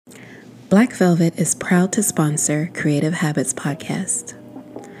Black Velvet is proud to sponsor Creative Habits Podcast.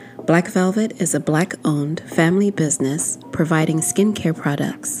 Black Velvet is a Black-owned family business providing skincare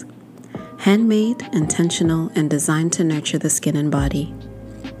products. Handmade, intentional, and designed to nurture the skin and body.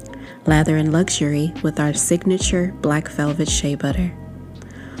 Lather in luxury with our signature Black Velvet Shea Butter.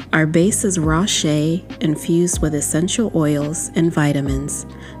 Our base is raw shea infused with essential oils and vitamins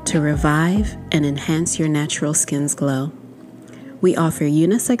to revive and enhance your natural skin's glow. We offer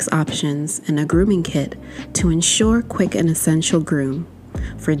unisex options and a grooming kit to ensure quick and essential groom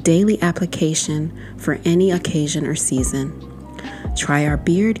for daily application for any occasion or season. Try our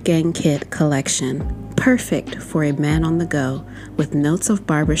Beard Gang Kit collection, perfect for a man on the go with notes of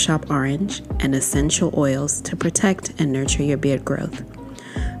barbershop orange and essential oils to protect and nurture your beard growth.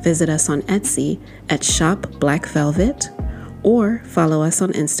 Visit us on Etsy at Shop Black Velvet or follow us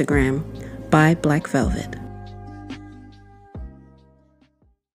on Instagram by Black Velvet.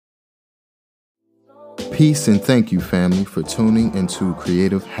 Peace and thank you, family, for tuning into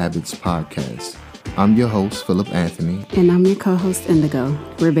Creative Habits Podcast. I'm your host, Philip Anthony. And I'm your co-host, Indigo.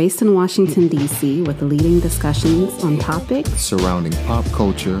 We're based in Washington, D.C. with leading discussions on topics surrounding pop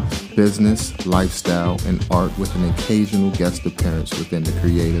culture, business, lifestyle, and art with an occasional guest appearance within the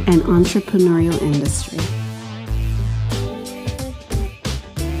creative and entrepreneurial industry.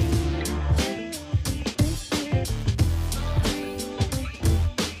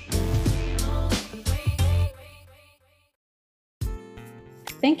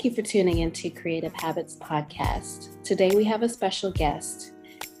 Thank you for tuning into Creative Habits Podcast. Today we have a special guest.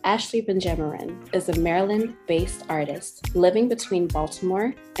 Ashley Benjamin is a Maryland-based artist living between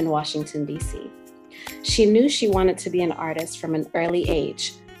Baltimore and Washington, D.C. She knew she wanted to be an artist from an early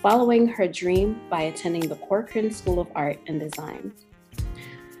age, following her dream by attending the Corcoran School of Art and Design.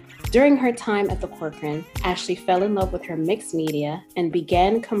 During her time at the Corcoran, Ashley fell in love with her mixed media and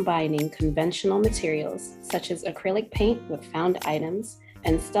began combining conventional materials such as acrylic paint with found items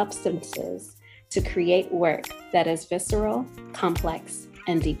and substances to create work that is visceral, complex,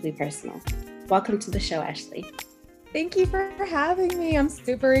 and deeply personal. Welcome to the show, Ashley. Thank you for having me. I'm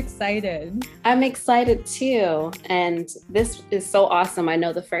super excited. I'm excited too. And this is so awesome. I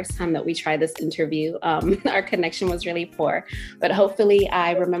know the first time that we tried this interview, our connection was really poor, but hopefully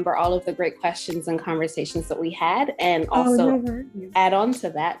I remember all of the great questions and conversations that we had, and also add on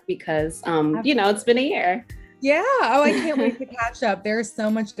to that because, it's been a year. Yeah. Oh, I can't wait to catch up. There's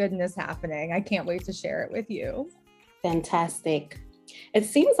so much goodness happening. I can't wait to share it with you. Fantastic. It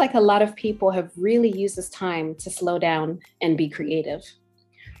seems like a lot of people have really used this time to slow down and be creative.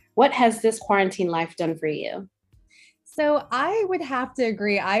 What has this quarantine life done for you? So I would have to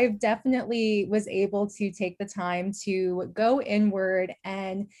agree. I definitely was able to take the time to go inward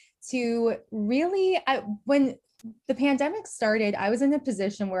and to really, when the pandemic started, I was in a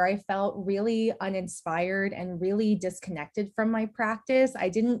position where I felt really uninspired and really disconnected from my practice. I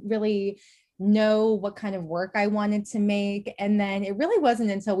didn't really know what kind of work I wanted to make. And then it really wasn't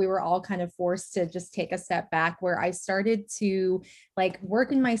until we were all kind of forced to just take a step back where I started to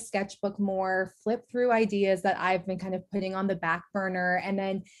work in my sketchbook more, flip through ideas that I've been kind of putting on the back burner, and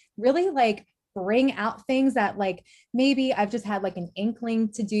then really bring out things that maybe I've just had an inkling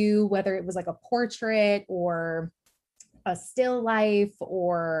to do, whether it was a portrait or a still life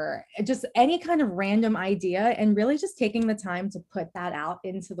or just any kind of random idea, and really just taking the time to put that out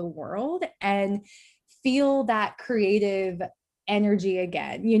into the world and feel that creative energy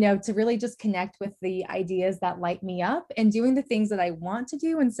again, to really just connect with the ideas that light me up and doing the things that I want to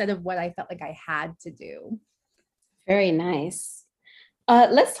do instead of what I felt like I had to do. Very nice.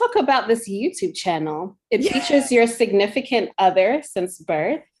 Let's talk about this YouTube channel. It features your significant other since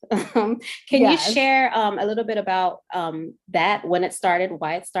birth. Can you share a little bit about that, when it started,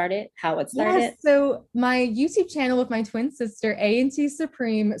 why it started, how it started? Yes, so my YouTube channel with my twin sister, A&T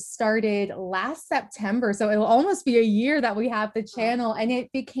Supreme, started last September. So it'll almost be a year that we have the channel. And it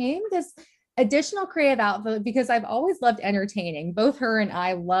became this additional creative outlet because I've always loved entertaining. Both her and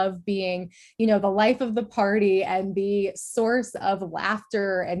I love being, the life of the party and the source of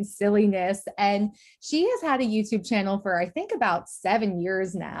laughter and silliness. And she has had a YouTube channel for, I think, about 7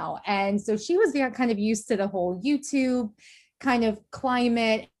 years now. And so she was kind of used to the whole YouTube kind of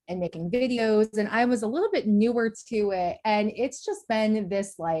climate and making videos. And I was a little bit newer to it. And it's just been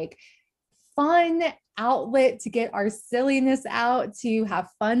this fun outlet to get our silliness out, to have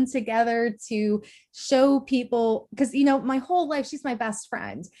fun together, to show people, because my whole life she's my best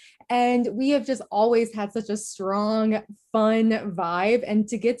friend, and we have just always had such a strong, fun vibe, and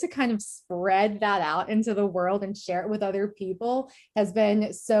to get to kind of spread that out into the world and share it with other people has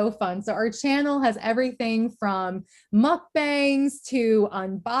been so fun. So our channel has everything from mukbangs to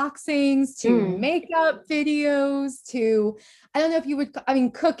unboxings to makeup videos to, I don't know if you would, I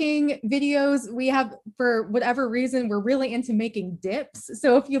mean, cooking videos. We have, for whatever reason, we're really into making dips.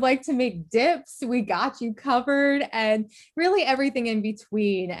 So if you like to make dips, we got you covered, and really everything in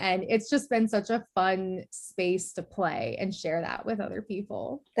between. And it's just been such a fun space to play and share that with other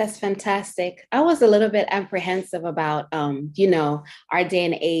people. That's fantastic. I was a little bit apprehensive about, our day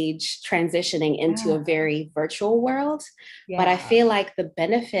and age transitioning into a very virtual world, but I feel like the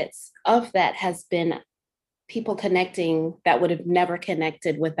benefits of that has been people connecting that would have never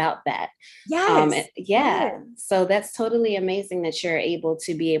connected without that. Yes. So that's totally amazing that you're able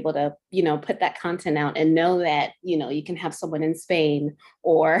to, put that content out and know that, you can have someone in Spain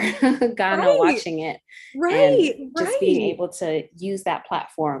or Ghana watching it. And just being able to use that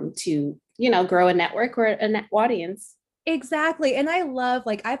platform to, grow a network or an audience. Exactly. And I love,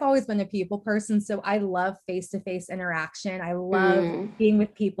 I've always been a people person. So I love face-to-face interaction. I love being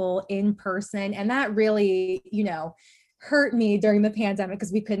with people in person. And that really, hurt me during the pandemic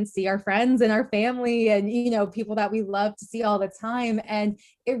because we couldn't see our friends and our family and, people that we love to see all the time. And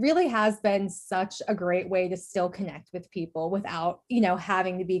it really has been such a great way to still connect with people without,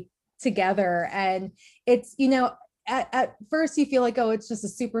 having to be together. And it's, at first you feel like, oh, it's just a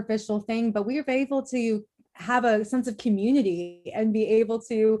superficial thing, but we were able to have a sense of community and be able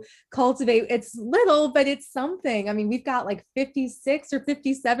to cultivate. It's little, but it's something. I mean, we've got like 56 or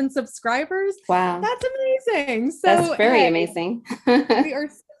 57 subscribers. Wow. That's amazing. So that's very amazing. We are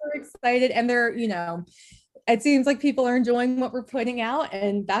super excited, and they're, it seems like people are enjoying what we're putting out,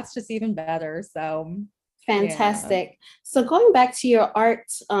 and that's just even better. So fantastic. Yeah. So going back to your art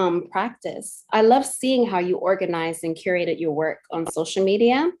practice, I love seeing how you organized and curated your work on social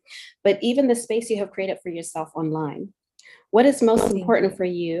media, but even the space you have created for yourself online. What is most important for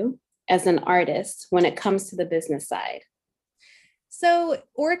you as an artist when it comes to the business side? So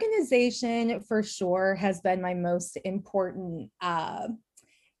organization for sure has been my most important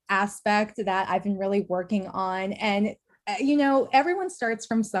aspect that I've been really working on. And everyone starts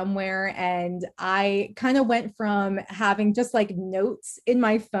from somewhere, and I kind of went from having just like notes in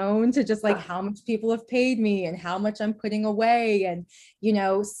my phone to just like how much people have paid me and how much I'm putting away, and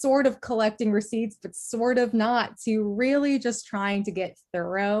sort of collecting receipts but sort of not, to really just trying to get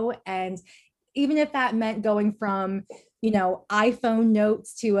thorough. And even if that meant going from iPhone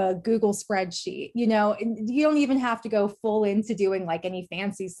notes to a Google spreadsheet, you don't even have to go full into doing like any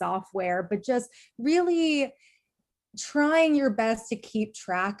fancy software, but just really trying your best to keep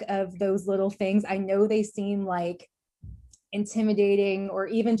track of those little things. I know they seem like intimidating or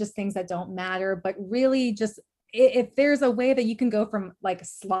even just things that don't matter, but really just if there's a way that you can go from like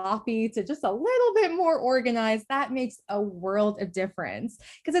sloppy to just a little bit more organized, that makes a world of difference,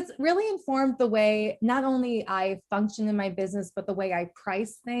 because it's really informed the way not only I function in my business, but the way I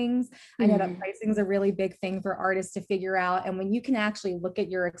price things. I know that pricing is a really big thing for artists to figure out. And when you can actually look at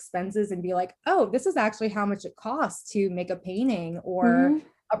your expenses and be like, oh, this is actually how much it costs to make a painting or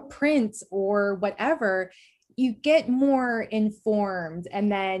a print or whatever, you get more informed,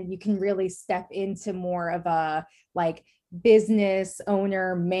 and then you can really step into more of a like business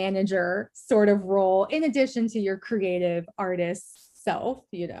owner, manager sort of role, in addition to your creative artist self,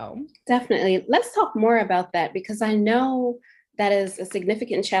 Definitely. Let's talk more about that, because I know that is a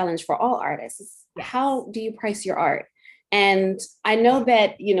significant challenge for all artists. Yes. How do you price your art? And I know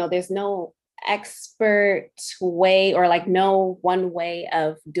that, there's no expert way or like no one way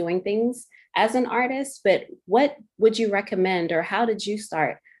of doing things as an artist, but what would you recommend, or how did you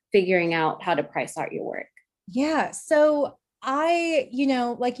start figuring out how to price out your work? Yeah. So I,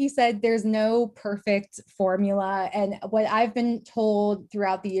 like you said, there's no perfect formula. And what I've been told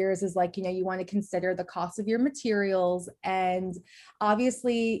throughout the years is like, you want to consider the cost of your materials and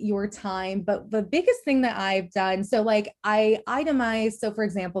obviously your time. But the biggest thing that I've done, so like I itemize. So for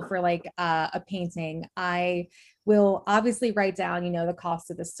example, for like a painting, I will obviously write down, the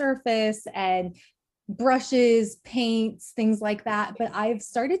cost of the surface and brushes, paints, things like that. But I've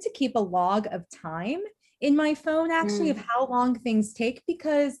started to keep a log of time in my phone, actually, of how long things take,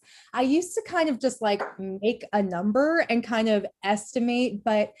 because I used to kind of just like make a number and kind of estimate,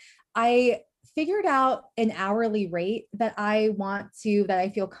 but I figured out an hourly rate that I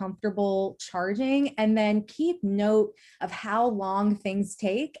feel comfortable charging, and then keep note of how long things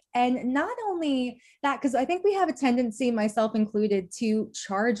take. And not only that, because I think we have a tendency, myself included, to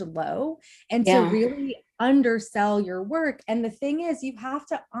charge low and to Yeah. really undersell your work. And the thing is, you have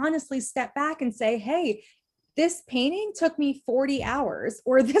to honestly step back and say, hey, this painting took me 40 hours,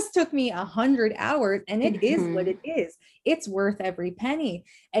 or this took me 100 hours, and it is what it is. It's worth every penny.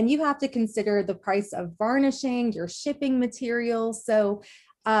 And you have to consider the price of varnishing, your shipping materials. So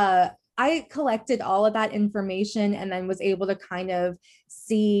I collected all of that information and then was able to kind of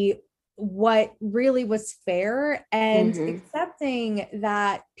see what really was fair, and accepting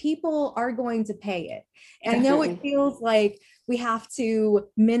that people are going to pay it. And I know it feels like we have to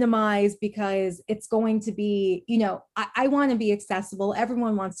minimize because it's going to be, I want to be accessible.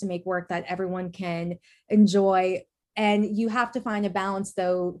 Everyone wants to make work that everyone can enjoy. And you have to find a balance,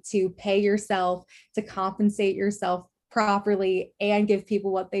 though, to pay yourself, to compensate yourself properly, and give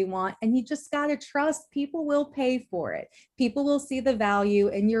people what they want. And you just got to trust people will pay for it. People will see the value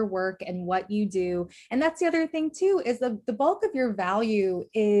in your work and what you do. And that's the other thing too, is the bulk of your value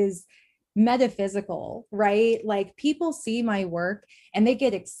is metaphysical, right? Like, people see my work and they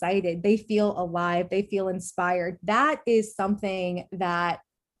get excited, they feel alive, they feel inspired. That is something that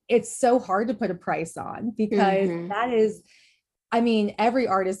it's so hard to put a price on, because that is, I mean, every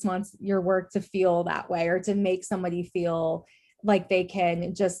artist wants your work to feel that way, or to make somebody feel like they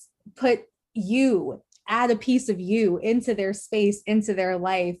can just add a piece of you into their space, into their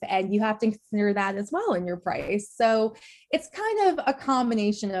life. And you have to consider that as well in your price. So it's kind of a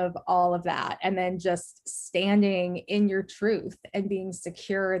combination of all of that. And then just standing in your truth and being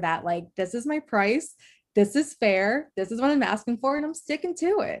secure that, like, this is my price, this is fair, this is what I'm asking for, and I'm sticking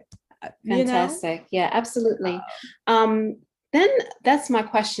to it. Fantastic. Yeah, absolutely. Then that's my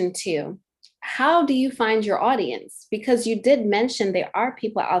question too. How do you find your audience? Because you did mention there are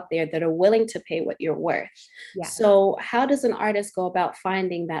people out there that are willing to pay what you're worth. Yes. So how does an artist go about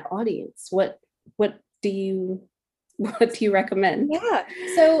finding that audience? What do you recommend? Yeah.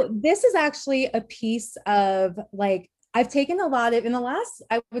 So this is actually a piece of, like, I've taken a lot of, in the last,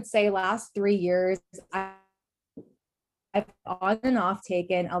 I would say last 3 years, I've on and off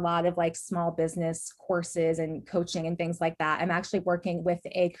taken a lot of like small business courses and coaching and things like that. I'm actually working with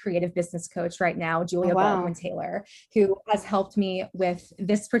a creative business coach right now, Julia Baldwin Taylor, who has helped me with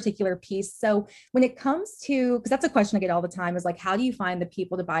this particular piece. So when it comes to, because that's a question I get all the time, is like, how do you find the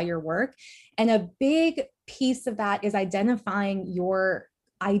people to buy your work? And a big piece of that is identifying your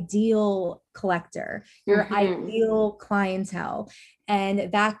ideal collector, your ideal clientele.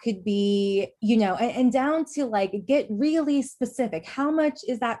 And that could be, and down to like, get really specific. How much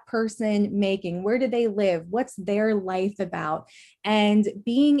is that person making? Where do they live? What's their life about? And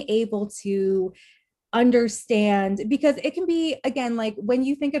being able to understand, because it can be, again, like when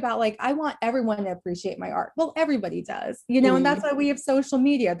you think about like, I want everyone to appreciate my art. Well, everybody does, and that's why we have social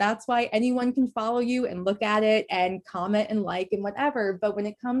media. That's why anyone can follow you and look at it and comment and like and whatever. But when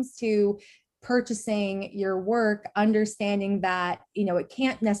it comes to purchasing your work, understanding that, it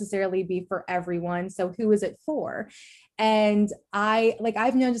can't necessarily be for everyone. So who is it for? And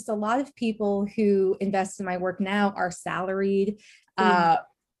I've noticed a lot of people who invest in my work now are salaried,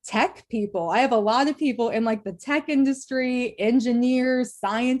 tech people. I have a lot of people in like the tech industry, engineers,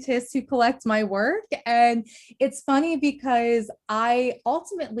 scientists who collect my work. And it's funny because I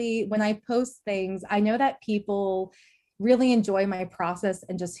ultimately, when I post things, I know that people really enjoy my process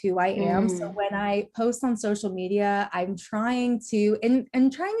and just who I am. So when I post on social media, I'm trying to,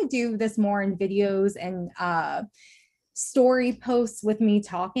 and trying to do this more in videos and story posts with me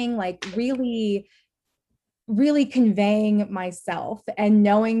talking, like really conveying myself and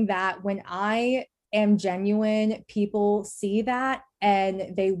knowing that when I am genuine, people see that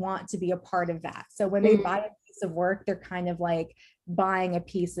and they want to be a part of that. So when they buy a piece of work, they're kind of like buying a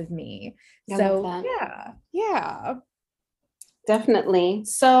piece of me. So yeah. Definitely.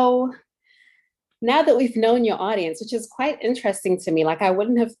 So now that we've known your audience, which is quite interesting to me, like I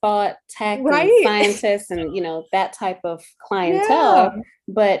wouldn't have thought tech and scientists and, that type of clientele,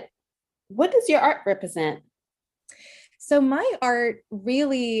 but what does your art represent? So my art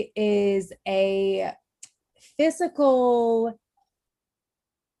really is a physical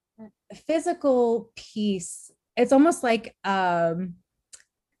piece. It's almost like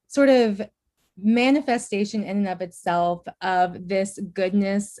sort of manifestation in and of itself of this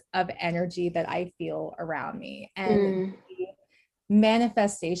goodness of energy that I feel around me. And the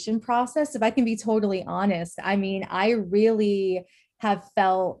manifestation process, if I can be totally honest, I mean, I really have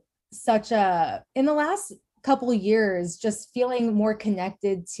felt in the last couple of years, just feeling more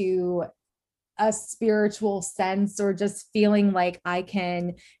connected to a spiritual sense, or just feeling like I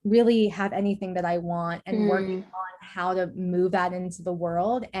can really have anything that I want, and working Mm. on how to move that into the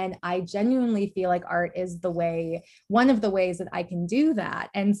world. And I genuinely feel like art is the way, one of the ways that I can do that.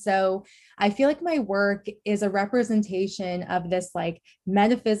 And so I feel like my work is a representation of this like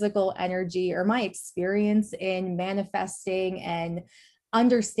metaphysical energy, or my experience in manifesting and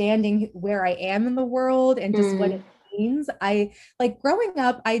understanding where I am in the world and just what Mm. it means. I like growing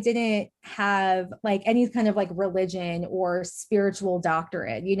up, I didn't have like any kind of like religion or spiritual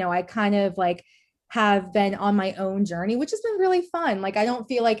doctorate. You know, I kind of like have been on my own journey, which has been really fun. Like, I don't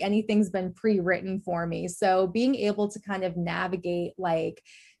feel like anything's been pre-written for me. So being able to kind of navigate like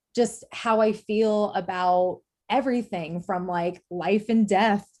just how I feel about everything from like life and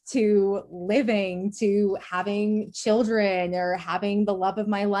death to living to having children or having the love of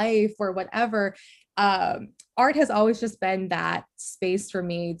my life or whatever. Art has always just been that space for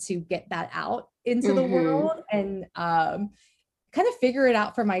me to get that out into the Mm-hmm. world and kind of figure it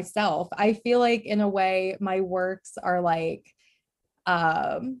out for myself. I feel like in a way my works are like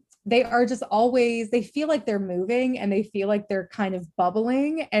they are just always, they feel like they're moving and they feel like they're kind of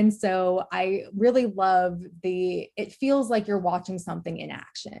bubbling. And so I really love it feels like you're watching something in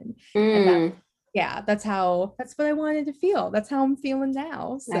action. And that, Mm. yeah, that's what I wanted to feel. That's how I'm feeling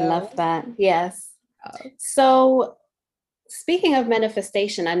now. I love So that. Yes. uh, So, speaking of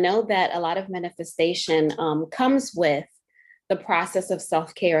manifestation, I know that a lot of manifestation comes with the process of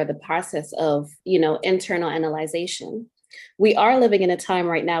self-care, the process of, internal analyzation. We are living in a time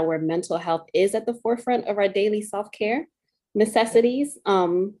right now where mental health is at the forefront of our daily self-care necessities.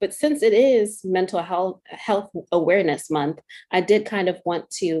 But since it is Mental Health Awareness Month, I did kind of want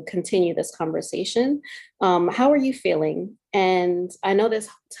to continue this conversation. How are you feeling? And I know this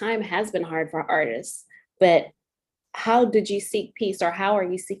time has been hard for artists, but how did you seek peace, or how are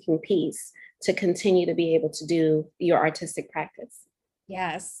you seeking peace to continue to be able to do your artistic practice?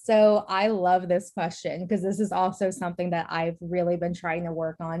 yes. So I love this question because this is also something that I've really been trying to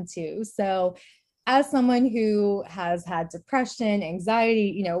work on too. So as someone who has had depression,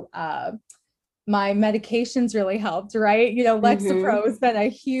 anxiety, my medications really helped, right? You know, Mm-hmm. Lexapro has been a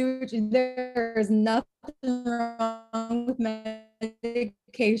huge, there's nothing wrong with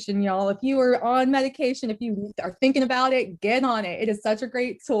medication, y'all. If you are on medication, if you are thinking about it, get on it. It is such a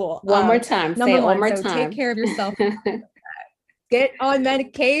great tool. One more time. Say Number it one one, more so take time. care of yourself. Get on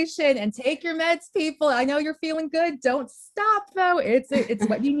medication and take your meds, people. I know you're feeling good. Don't stop though. It's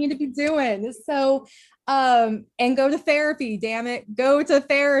what you need to be doing. So and go to therapy, damn it. Go to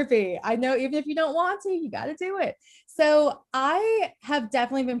therapy. I know even if you don't want to, you got to do it. So I have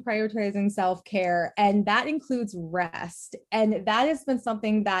definitely been prioritizing self-care, and that includes rest. And that has been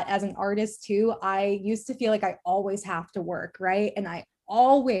something that as an artist too, I used to feel like I always have to work, right? And I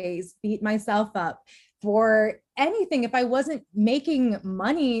always beat myself up for anything. If I wasn't making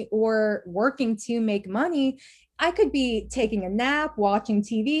money or working to make money, I could be taking a nap, watching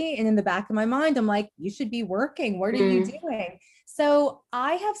TV, and in the back of my mind, I'm like, you should be working. What are you Mm. doing? So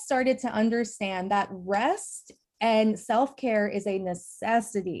I have started to understand that rest and self care is a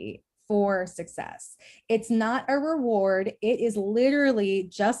necessity for success. It's not a reward. It is literally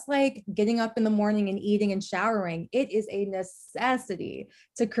just like getting up in the morning and eating and showering. It is a necessity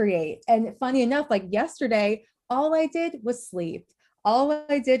to create. And funny enough, like yesterday, all I did was sleep. All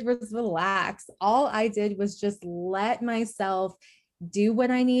I did was relax. All I did was just let myself do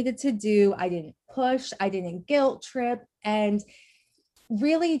what I needed to do. I didn't push, I didn't guilt trip. And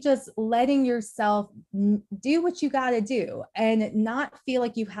really just letting yourself do what you got to do and not feel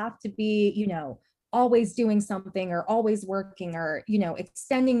like you have to be, always doing something or always working or,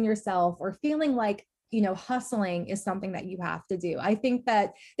 extending yourself or feeling like, hustling is something that you have to do. I think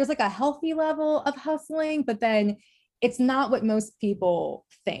that there's like a healthy level of hustling, but then it's not what most people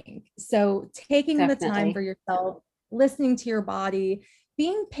think. So taking the time for Definitely. yourself, listening to your body,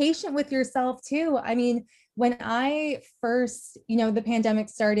 being patient with yourself too. I mean, when I first, the pandemic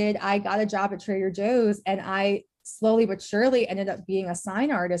started, I got a job at Trader Joe's and I slowly but surely ended up being a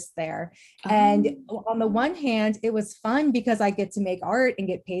sign artist there. And Oh. on the one hand, it was fun because I get to make art and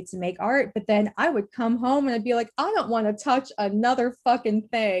get paid to make art. But then I would come home and I'd be like, I don't want to touch another fucking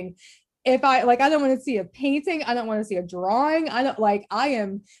thing. If I like, I don't want to see a painting. I don't want to see a drawing. I don't like,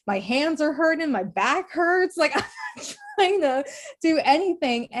 my hands are hurting, my back hurts. Like, I'm not trying to do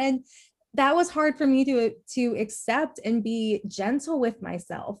anything. And that was hard for me to accept and be gentle with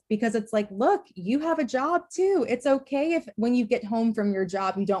myself, because it's like, look, you have a job too. It's okay if when you get home from your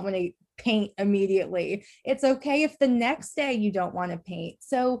job you don't want to paint immediately. It's okay if the next day you don't want to paint.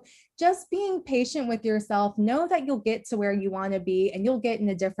 So just being patient with yourself, know that you'll get to where you want to be and you'll get in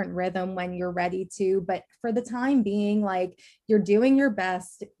a different rhythm when you're ready to. But for the time being, like, you're doing your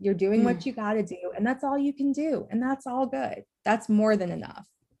best, you're doing what you got to do, and that's all you can do. And that's all good. That's more than enough.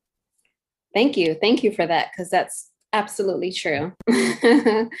 Thank you. Thank you for that, because that's absolutely true.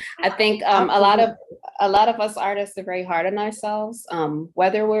 I think a lot of us artists are very hard on ourselves,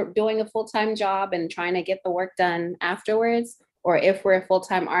 whether we're doing a full-time job and trying to get the work done afterwards, or if we're a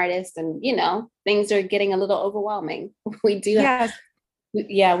full-time artist and, you know, things are getting a little overwhelming. We do, yes.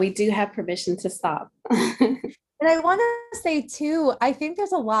 We do have permission to stop. And I want to say too, I think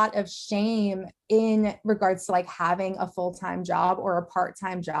there's a lot of shame in regards to like having a full-time job or a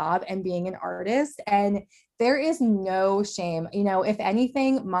part-time job and being an artist. And there is no shame. You know, if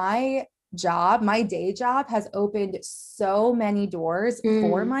anything, my day job has opened so many doors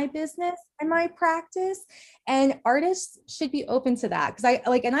for my business and my practice. And artists should be open to that. Cause I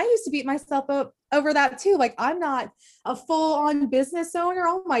used to beat myself up over that too. Like, I'm not a full-on business owner.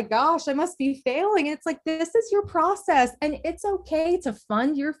 Oh my gosh, I must be failing. And it's like, this is your process and it's okay to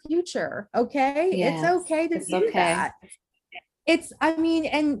fund your future. Okay. Yes, it's okay to do that.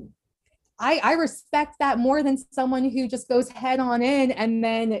 And I respect that more than someone who just goes head on in and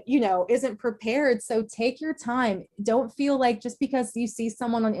then, you know, isn't prepared. So take your time. Don't feel like just because you see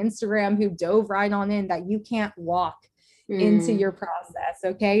someone on Instagram who dove right on in that you can't walk into your process.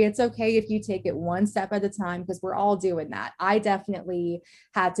 Okay. It's okay if you take it one step at a time, because we're all doing that. I definitely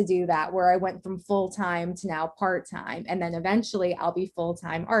had to do that, where I went from full-time to now part-time. And then eventually I'll be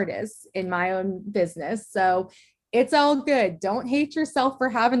full-time artist in my own business. So it's all good. Don't hate yourself for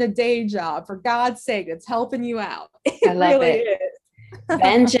having a day job. For God's sake, it's helping you out. I love really it.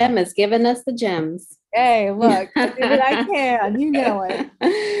 Van Gem is giving us the gems. Hey, look, I do what I can. You know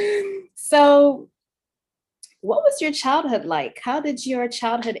it. So, what was your childhood like? How did your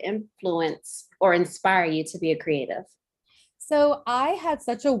childhood influence or inspire you to be a creative? So I had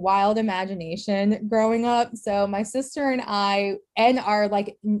such a wild imagination growing up. So my sister and I and our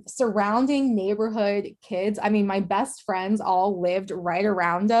like surrounding neighborhood kids, I mean, my best friends all lived right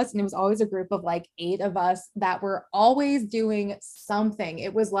around us. And it was always a group of like 8 of us that were always doing something.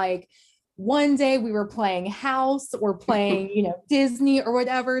 It was like, one day we were playing house or playing, you know, Disney or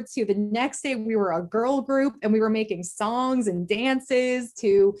whatever, to the next day we were a girl group and we were making songs and dances,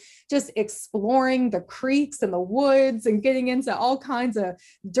 to just exploring the creeks and the woods and getting into all kinds of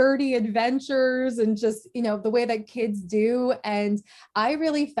dirty adventures and just, you know, the way that kids do. And I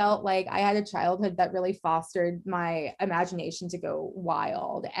really felt like I had a childhood that really fostered my imagination to go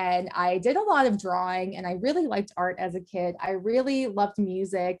wild. And I did a lot of drawing and I really liked art as a kid. I really loved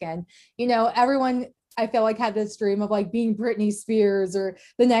music, and, you know, everyone I feel like had this dream of like being Britney Spears or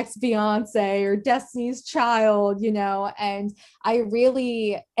the next Beyonce or Destiny's Child, you know, and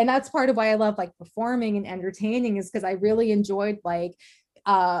that's part of why I love like performing and entertaining, is because I really enjoyed like,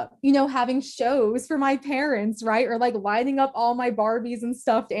 you know, having shows for my parents, right? Or like lining up all my Barbies and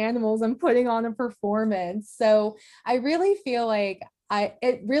stuffed animals and putting on a performance. So I really feel like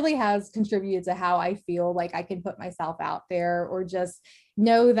it really has contributed to how I feel like I can put myself out there, or just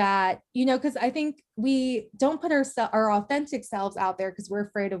know that, you know, because I think we don't put our authentic selves out there because we're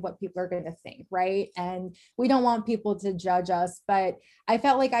afraid of what people are going to think, right? And we don't want people to judge us. But I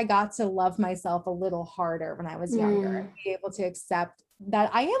felt like I got to love myself a little harder when I was younger, and be able to accept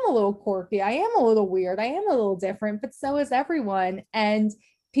that I am a little quirky, I am a little weird, I am a little different, but so is everyone. And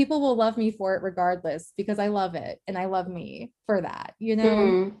people will love me for it regardless, because I love it and I love me for that, you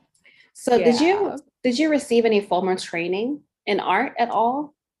know? So did you receive any formal training in art at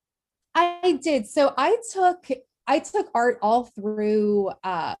all? I did. So I took art all through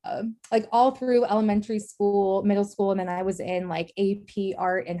elementary school, middle school, and then I was in like AP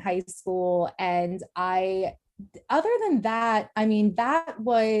art in high school. And other than that, I mean, that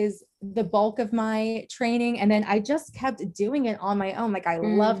was the bulk of my training. And then I just kept doing it on my own. Like, I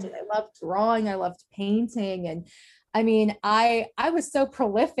loved it. I loved drawing. I loved painting. And I mean, I was so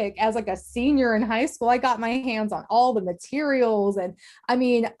prolific as like a senior in high school. I got my hands on all the materials. And I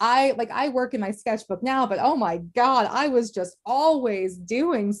mean, I work in my sketchbook now, but oh my God, I was just always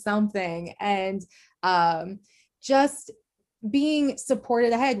doing something. And just being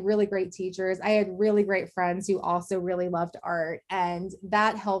supported. I had really great teachers. I had really great friends who also really loved art. And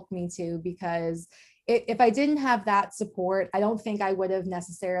that helped me too, because if I didn't have that support, I don't think I would have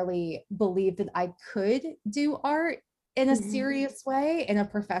necessarily believed that I could do art in a serious way, in a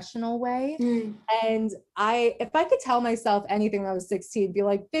professional way. And if I could tell myself anything when I was 16, be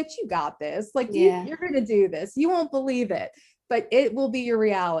like, bitch, you got this. Like, you're going to do this. You won't believe it. but it will be your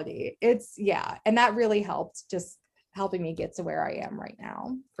reality. It's, yeah. And that really helped, just helping me get to where I am right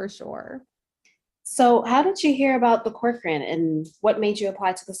now, for sure. So how did you hear about the Corcoran and what made you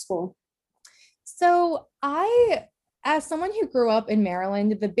apply to the school? So as someone who grew up in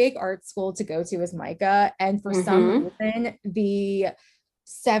Maryland, the big art school to go to is MICA. And for some reason, the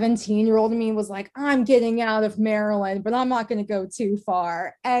 17-year-old me was like, I'm getting out of Maryland, but I'm not going to go too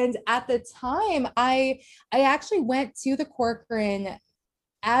far. And at the time, I actually went to the Corcoran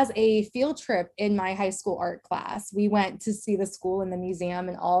as a field trip in my high school art class. We went to see the school and the museum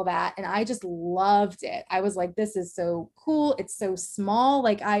and all that. And I just loved it. I was like, this is so cool. It's so small.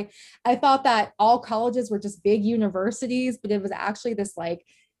 Like I thought that all colleges were just big universities, but it was actually this like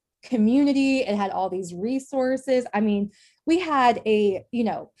community. It had all these resources. I mean, we had a,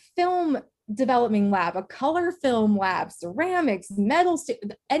 film development lab, a color film lab, ceramics, metals,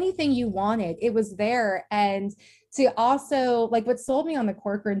 anything you wanted, it was there. And to also, like, what sold me on the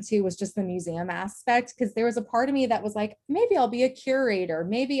Corcoran too was just the museum aspect, because there was a part of me that was like, maybe I'll be a curator,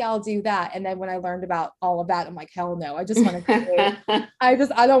 maybe I'll do that. And then when I learned about all of that, I'm like, hell no, I just want to create. I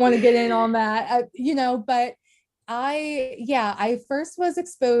don't want to get in on that, but I first was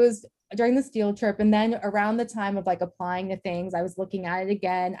exposed during this field trip, and then around the time of like applying to things, I was looking at it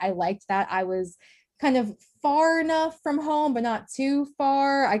again. I liked that I was kind of far enough from home, but not too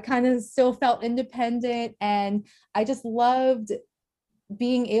far. I kind of still felt independent, and I just loved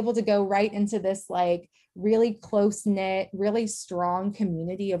being able to go right into this like really close knit, really strong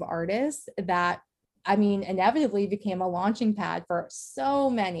community of artists that, I mean, inevitably became a launching pad for so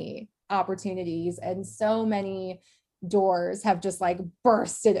many opportunities, and so many doors have just like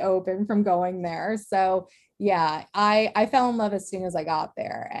bursted open from going there. So yeah, I fell in love as soon as I got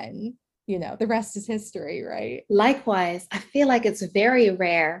there, and the rest is history, right? Likewise, I feel like it's very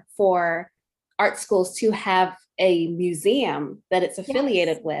rare for art schools to have a museum that it's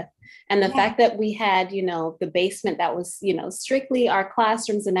affiliated with. And the fact that we had, the basement that was, strictly our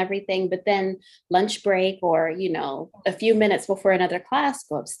classrooms and everything, but then lunch break or, a few minutes before another class,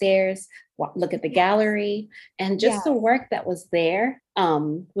 go upstairs, look at the gallery, and just the work that was there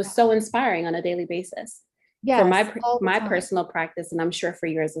was so inspiring on a daily basis. For my personal practice, and I'm sure for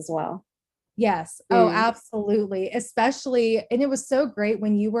yours as well. Yes. Oh, absolutely. Especially, and it was so great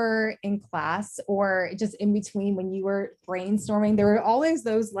when you were in class or just in between when you were brainstorming. There were always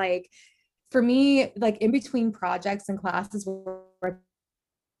those, like, for me, like in between projects and classes where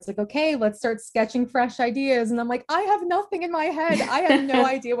it's like, okay, let's start sketching fresh ideas. And I'm like, I have nothing in my head. I have no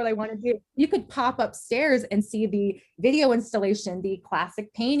idea what I want to do. You could pop upstairs and see the video installation, the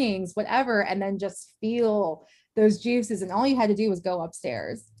classic paintings, whatever, and then just feel those juices. And all you had to do was go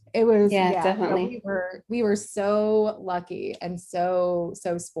upstairs. It was, definitely. We were so lucky and so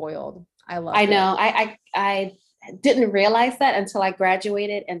spoiled. I love it. I didn't realize that until I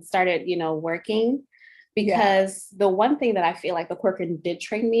graduated and started, working, because the one thing that I feel like the Corcoran did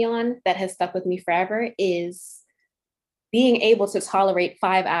train me on that has stuck with me forever is being able to tolerate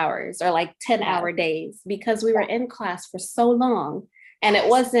 5 hours or like 10-hour days, because we were in class for so long. And it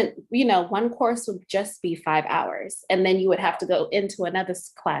wasn't, one course would just be 5 hours. And then you would have to go into another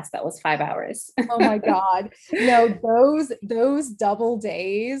class that was 5 hours. Oh my God. No, those double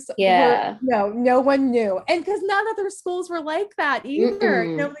days. Yeah. No one knew. And because none other schools were like that either.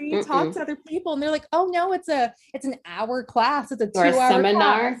 You talk to other people and they're like, oh no, it's an hour class. It's a 2-hour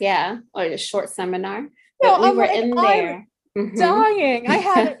seminar. Class. Yeah. Or a short seminar. But we were like, in there. Dying. I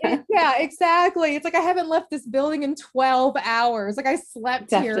haven't, yeah, exactly. It's like I haven't left this building in 12 hours. Like I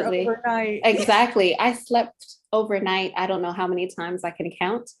slept here overnight. Exactly. I slept overnight. I don't know how many times I can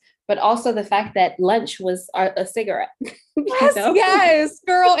count, but also the fact that lunch was a cigarette. Yes,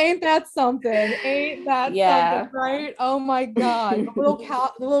 girl, ain't that something? Ain't that something, right? Oh my God.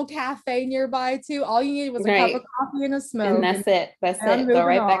 The little cafe nearby too. All you needed was a cup of coffee and a smoke. And that's it. Go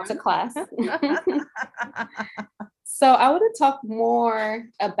right back to class. So I want to talk more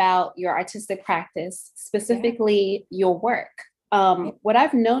about your artistic practice, specifically your work. What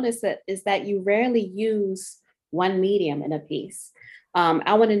I've noticed is that you rarely use one medium in a piece.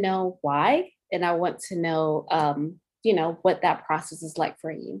 I want to know why, and I want to know, what that process is like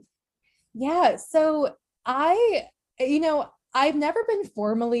for you. Yeah. So I've never been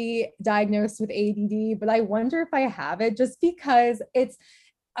formally diagnosed with ADD, but I wonder if I have it, just because it's,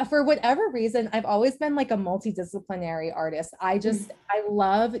 for whatever reason, I've always been like a multidisciplinary artist. I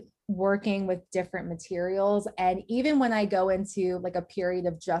love working with different materials. And even when I go into like a period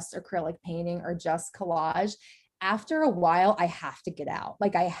of just acrylic painting or just collage, after a while, I have to get out.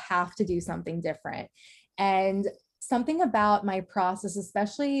 Like I have to do something different. And something about my process,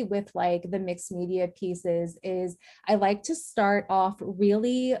 especially with like the mixed media pieces, is I like to start off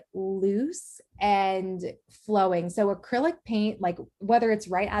really loose and flowing. So acrylic paint, like whether it's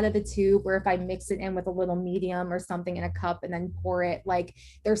right out of the tube or if I mix it in with a little medium or something in a cup and then pour it, like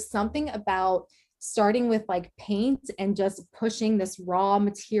there's something about starting with like paint and just pushing this raw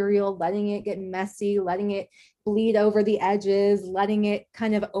material, letting it get messy, letting it bleed over the edges, letting it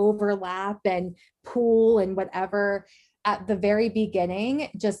kind of overlap and pool and whatever at the very beginning,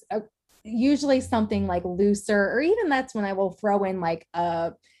 just usually something like looser, or even that's when I will throw in like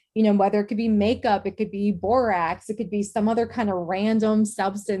a, whether it could be makeup, it could be borax, it could be some other kind of random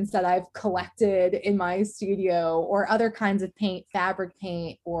substance that I've collected in my studio, or other kinds of paint, fabric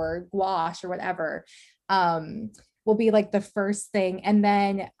paint or gouache or whatever. Will be like the first thing. And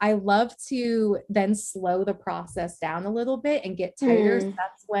then I love to then slow the process down a little bit and get tighter. So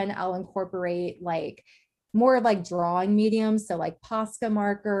that's when I'll incorporate like more like drawing mediums. So like Posca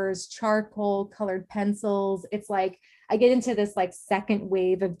markers, charcoal, colored pencils. It's like I get into this like second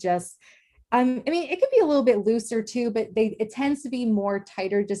wave of just, I mean, it could be a little bit looser too, but it tends to be more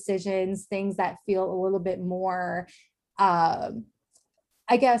tighter decisions, things that feel a little bit more, I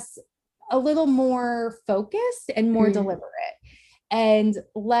guess, a little more focused and more deliberate, and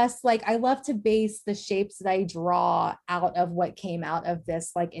less like, I love to base the shapes that I draw out of what came out of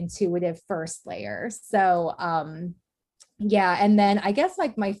this like intuitive first layer. So yeah, and then I guess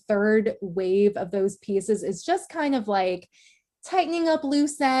like my third wave of those pieces is just kind of like tightening up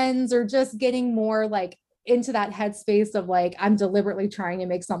loose ends, or just getting more like into that headspace of like, I'm deliberately trying to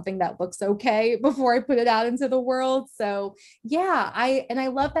make something that looks okay before I put it out into the world. So yeah, I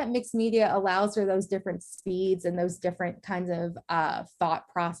love that mixed media allows for those different speeds and those different kinds of thought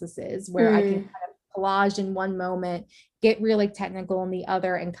processes where I can kind of collage in one moment, get really technical in the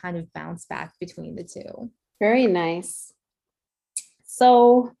other, and kind of bounce back between the two. Very nice.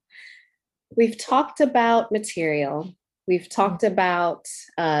 So we've talked about material. We've talked about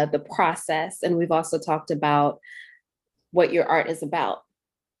the process, and we've also talked about what your art is about.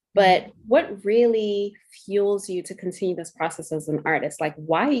 But what really fuels you to continue this process as an artist? Like,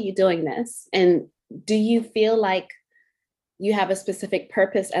 why are you doing this? And do you feel like you have a specific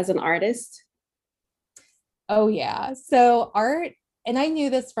purpose as an artist? Oh, yeah. So art, and I knew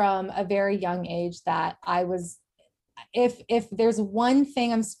this from a very young age, that I was, if there's one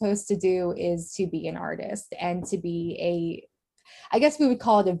thing I'm supposed to do, is to be an artist, and to be I guess we would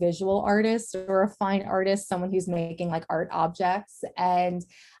call it a visual artist or a fine artist, someone who's making like art objects. And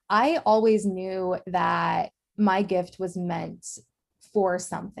I always knew that my gift was meant for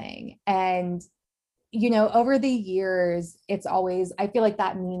something. And over the years, it's always, I feel like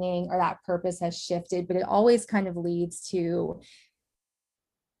that meaning or that purpose has shifted, but it always kind of leads to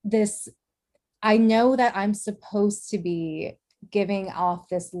this. I know that I'm supposed to be giving off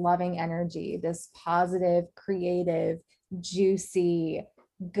this loving energy, this positive, creative, juicy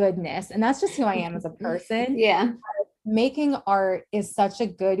goodness. And that's just who I am as a person. Yeah. Making art is such a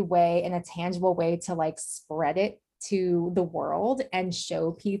good way and a tangible way to like spread it to the world and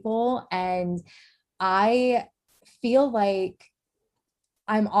show people. And I feel like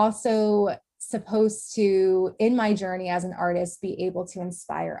I'm also supposed to, in my journey as an artist, be able to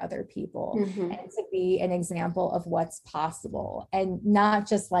inspire other people and to be an example of what's possible, and not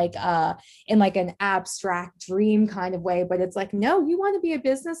just like in like an abstract dream kind of way, but it's like, no, you want to be a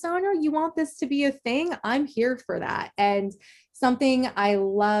business owner, you want this to be a thing, I'm here for that. And something I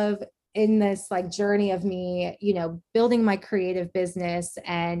love in this like journey of me, building my creative business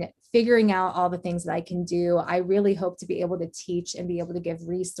and figuring out all the things that I can do, I really hope to be able to teach and be able to give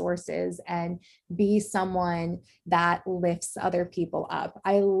resources and be someone that lifts other people up.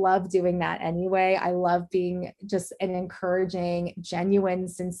 I love doing that anyway. I love being just an encouraging, genuine,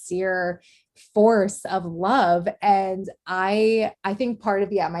 sincere force of love. And I think part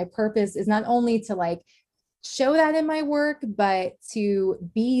of, my purpose is not only to like show that in my work, but to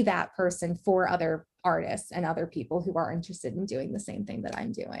be that person for other artists and other people who are interested in doing the same thing that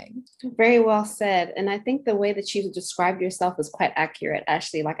I'm doing. Very well said. And I think the way that you described yourself is quite accurate,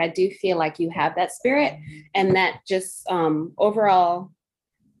 Ashley. Like, I do feel like you have that spirit and that just overall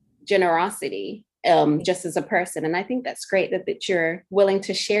generosity just as a person. And I think that's great that you're willing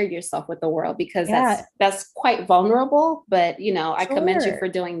to share yourself with the world, because that's quite vulnerable, but I commend you for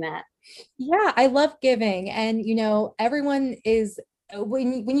doing that. Yeah, I love giving. And, everyone is,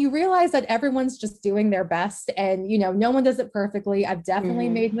 when you realize that everyone's just doing their best, and, no one does it perfectly. I've definitely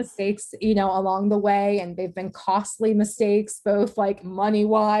made mistakes, along the way, and they've been costly mistakes, both like money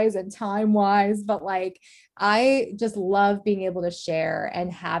wise and time wise. But like, I just love being able to share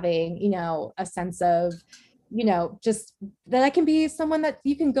and having, a sense of just that I can be someone that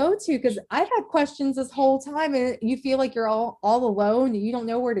you can go to. Cause I've had questions this whole time and you feel like you're all alone and you don't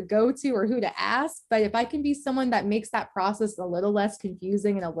know where to go to or who to ask. But if I can be someone that makes that process a little less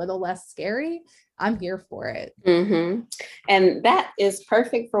confusing and a little less scary, I'm here for it. Mm-hmm. And that is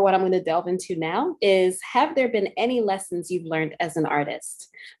perfect for what I'm going to delve into now is, have there been any lessons you've learned as an artist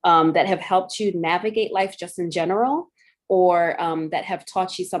that have helped you navigate life just in general, or that have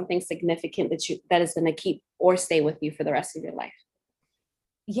taught you something significant that is going to keep or stay with you for the rest of your life?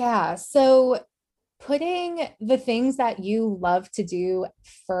 Yeah. So putting the things that you love to do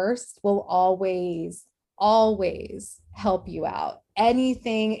first will always help you out.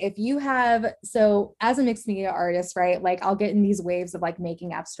 Anything, if you have, so as a mixed media artist, right? Like I'll get in these waves of like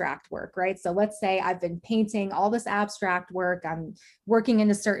making abstract work, right? So let's say I've been painting all this abstract work, I'm working in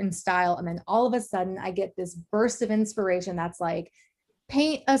a certain style, and then all of a sudden I get this burst of inspiration that's like,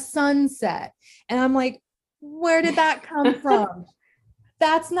 paint a sunset. And I'm like, where did that come from?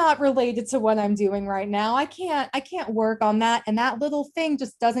 That's not related to what I'm doing right now. I can't work on that. And that little thing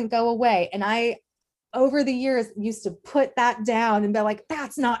just doesn't go away. And I, over the years, used to put that down and be like,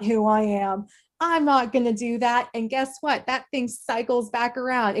 that's not who I am. I'm not going to do that. And guess what? That thing cycles back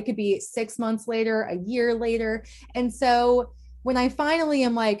around. It could be 6 months later, a year later. And so when I finally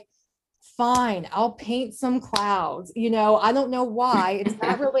am like, fine, I'll paint some clouds. I don't know why. It's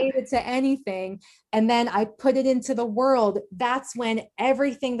not related to anything. And then I put it into the world. That's when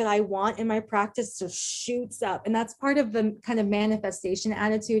everything that I want in my practice just shoots up. And that's part of the kind of manifestation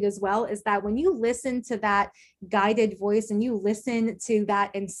attitude as well, is that when you listen to that guided voice and you listen to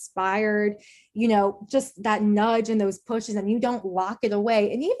that inspired, just that nudge and those pushes, and you don't lock it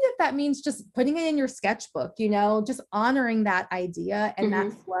away. And even if that means just putting it in your sketchbook, just honoring that idea and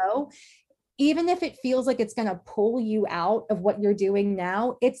that flow, even if it feels like it's going to pull you out of what you're doing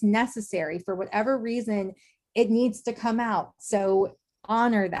now, it's necessary for whatever reason. It needs to come out. So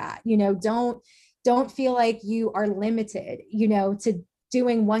honor that. Don't feel like you are limited, to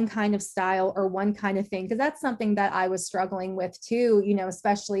doing one kind of style or one kind of thing, because that's something that I was struggling with too.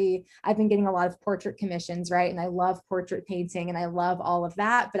 Especially I've been getting a lot of portrait commissions, right? And I love portrait painting and I love all of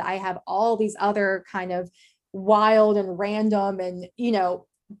that, but I have all these other kind of wild and random and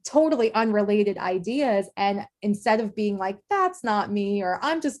totally unrelated ideas. And instead of being like, that's not me, or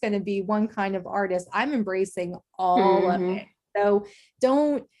I'm just going to be one kind of artist, I'm embracing all of it. So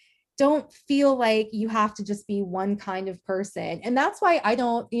don't feel like you have to just be one kind of person. And that's why I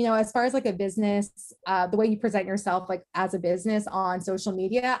don't, as far as like a business, the way you present yourself, like as a business on social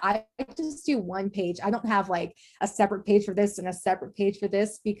media, I just do one page. I don't have like a separate page for this and a separate page for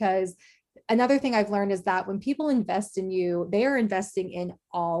this, because another thing I've learned is that when people invest in you, they are investing in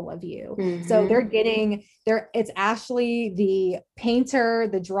all of you. So it's Ashley, the painter,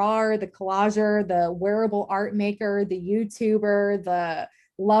 the drawer, the collager, the wearable art maker, the YouTuber, the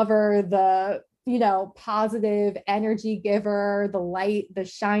lover, the, positive energy giver, the light, the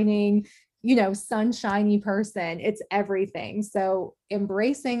shining, sunshiny person. It's everything. So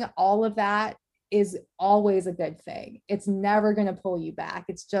embracing all of that is always a good thing. It's never going to pull you back.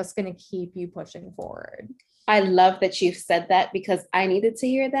 It's just going to keep you pushing forward. I love that you've said that, because I needed to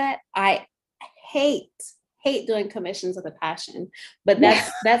hear that. I hate doing commissions with a passion, but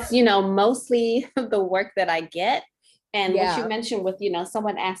that's mostly the work that I get. And what you mentioned with,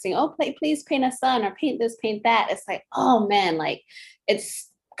 someone asking, oh, please paint a sun or paint this, paint that. It's like, oh man, like it's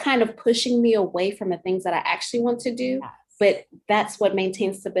kind of pushing me away from the things that I actually want to do. Yes. But that's what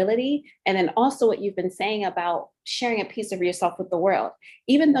maintains stability. And then also what you've been saying about sharing a piece of yourself with the world.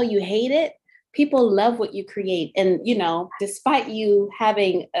 Even though you hate it, people love what you create. And, despite you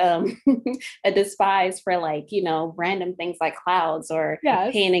having a despise for like, random things like clouds or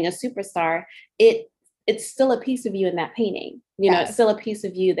painting a superstar, it's still a piece of you in that painting. It's still a piece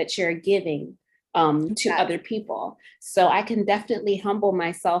of you that you're giving to other people. So I can definitely humble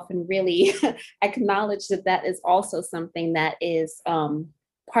myself and really acknowledge that is also something that is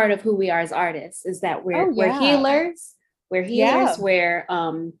part of who we are as artists, is that we're healers, we're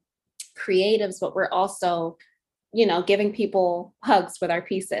creatives, but we're also, giving people hugs with our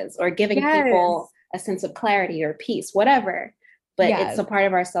pieces, or giving people a sense of clarity or peace, whatever. But it's a part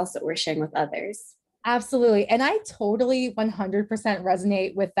of ourselves that we're sharing with others. Absolutely. And I totally 100%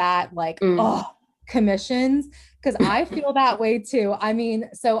 resonate with that. Like, commissions, because I feel that way too. I mean,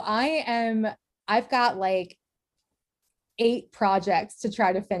 so I've got like 8 projects to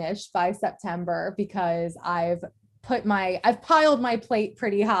try to finish by September, because I've piled my plate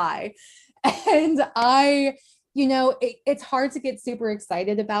pretty high. And it's hard to get super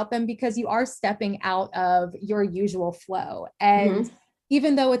excited about them, because you are stepping out of your usual flow. And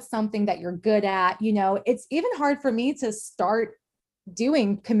even though it's something that you're good at, it's even hard for me to start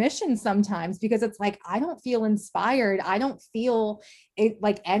doing commissions sometimes because it's like I don't feel inspired, I don't feel it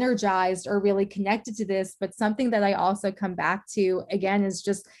like energized or really connected to this. But something that I also come back to again is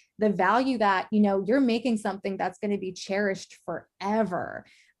just the value that you're making something that's going to be cherished forever.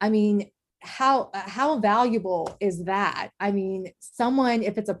 I mean, how valuable is that? I mean, someone,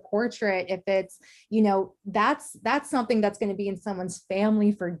 if it's a portrait, if it's that's something that's going to be in someone's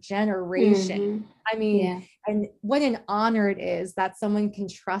family for generations. I mean, Yeah. and what an honor it is that someone can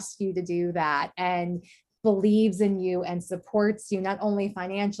trust you to do that and believes in you and supports you not only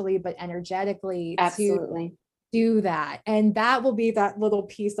financially but energetically to Absolutely. do that. And that will be that little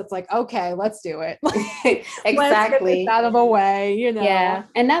piece that's like, okay, let's do it. Let's get this Exactly. out of the way, Yeah.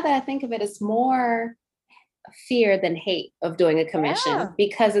 And now that I think of it, it's more fear than hate of doing a commission Yeah.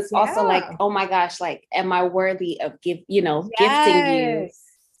 because it's also like, Yeah. oh my gosh, like, am I worthy of gifting you Yes.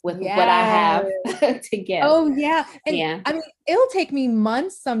 with what I have to give? Oh yeah. And Yeah. I mean, it'll take me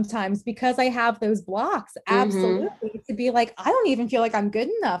months sometimes because I have those blocks. Absolutely. To be like, I don't even feel like I'm good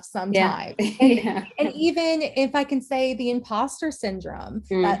enough Yeah. sometimes. Yeah. And even if I can say the imposter syndrome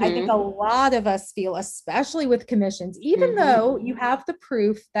that I think a lot of us feel, especially with commissions, even though you have the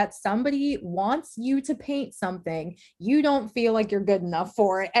proof that somebody wants you to paint something, you don't feel like you're good enough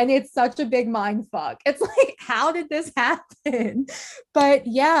for it. And it's such a big mind fuck. It's like, how did this happen? But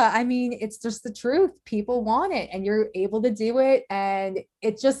yeah, I mean, it's just the truth. People want it and you're able to do it. And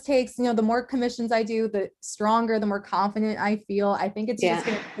it just takes, the more commissions I do, the stronger, the more confident I feel. I think it's just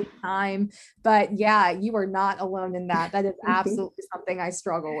going to take time. But yeah, you are not alone in that. That is absolutely something I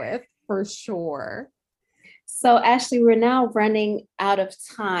struggle with for sure. So Ashley, we're now running out of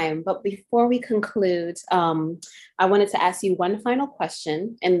time, but before we conclude, I wanted to ask you one final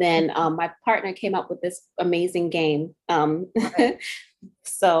question. And then my partner came up with this amazing game.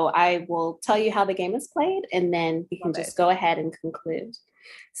 So I will tell you how the game is played, and then we can just go ahead and conclude.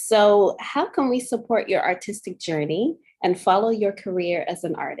 So how can we support your artistic journey and follow your career as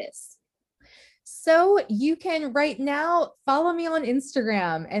an artist? So you can right now follow me on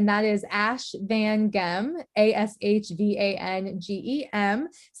Instagram, and that is Ash Van Gem, ASHVANGEM.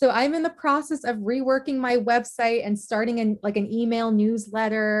 So I'm in the process of reworking my website and starting an email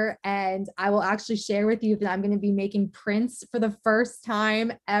newsletter. And I will actually share with you that I'm going to be making prints for the first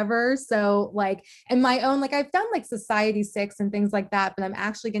time ever. So in my own, I've done Society 6 and things like that, but I'm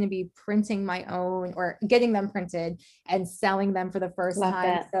actually going to be printing my own or getting them printed and selling them for the first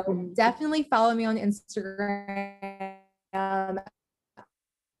time. So definitely follow me on Instagram. I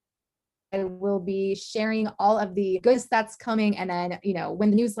will be sharing all of the goods that's coming. And then, when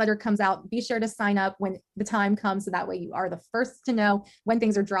the newsletter comes out, be sure to sign up when the time comes. So that way you are the first to know when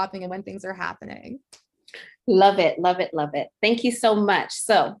things are dropping and when things are happening. Love it. Love it. Love it. Thank you so much.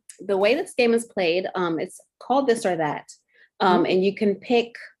 So the way this game is played, it's called This or That. And you can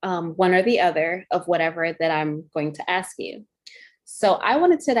pick one or the other of whatever that I'm going to ask you. So I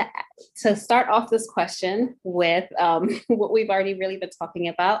wanted to start off this question with what we've already really been talking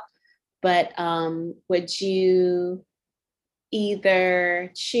about. But would you either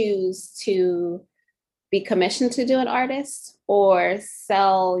choose to be commissioned to do an artist or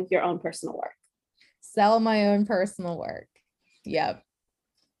sell your own personal work? Sell my own personal work. Yep.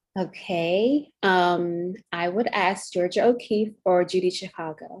 Okay. I would ask Georgia O'Keeffe or Judy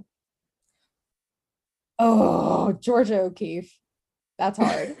Chicago. Oh, Georgia O'Keeffe. That's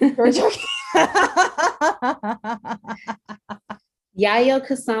hard. Georgia O'Keeffe. Yayoi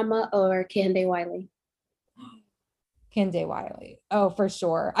Kusama or Kehinde Wiley? Kehinde Wiley. Oh, for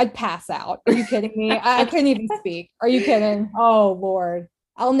sure. I'd pass out. Are you kidding me? I couldn't even speak. Are you kidding? Oh, Lord.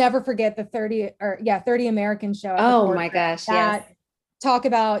 I'll never forget the 30 American show. Oh my gosh. Yes. Talk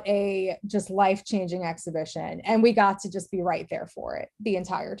about a just life-changing exhibition. And we got to just be right there for it the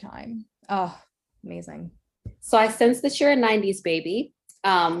entire time. Oh, amazing. So I sense that you're a 90s baby.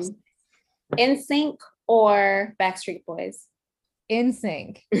 NSYNC or Backstreet Boys?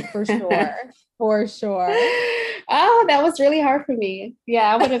 NSYNC, for sure. For sure. Oh, that was really hard for me.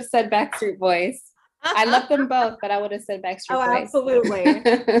 Yeah, I would have said Backstreet Boys. I love them both, but I would have said Backstreet Boys. Absolutely.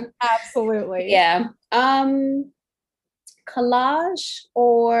 Absolutely. Yeah. Collage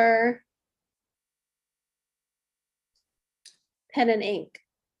or pen and ink?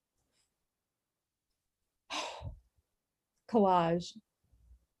 Collage.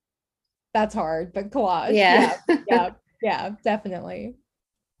 That's hard, but collage. Yeah. Yeah, definitely.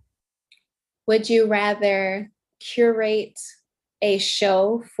 Would you rather curate a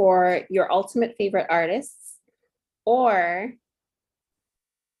show for your ultimate favorite artists or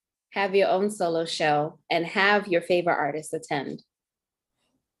have your own solo show and have your favorite artists attend?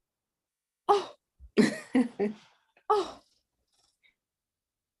 Oh,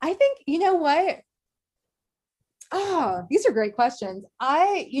 I think, you know what? Oh, these are great questions.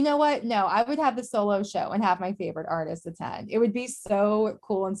 You know what? No, I would have the solo show and have my favorite artist attend. It would be so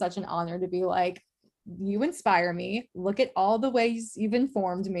cool and such an honor to be like, you inspire me. Look at all the ways you've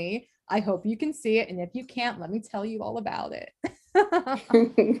informed me. I hope you can see it. And if you can't, let me tell you all about it.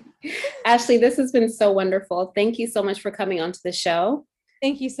 Ashley, this has been so wonderful. Thank you so much for coming onto the show.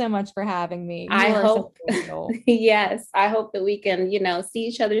 Thank you so much for having me. I hope, yes, I hope that we can, see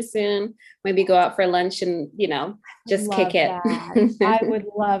each other soon, maybe go out for lunch and, just kick it. I would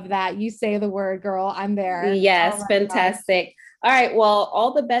love that. You say the word, girl. I'm there. Yes, fantastic. All right. Well,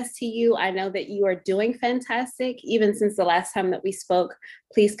 all the best to you. I know that you are doing fantastic, even since the last time that we spoke.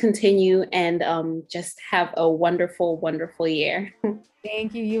 Please continue and just have a wonderful, wonderful year.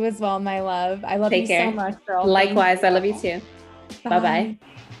 Thank you. You as well, my love. I love Take you care. so much, girl. Likewise. I love you too. Bye-bye.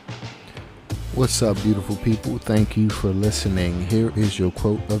 What's up, beautiful people? Thank you for listening. Here is your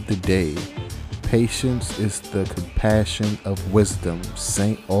quote of the day. Patience is the compassion of wisdom.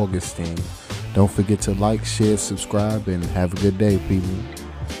 St. Augustine. Don't forget to like, share, subscribe, and have a good day, people.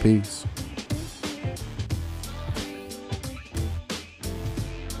 Peace.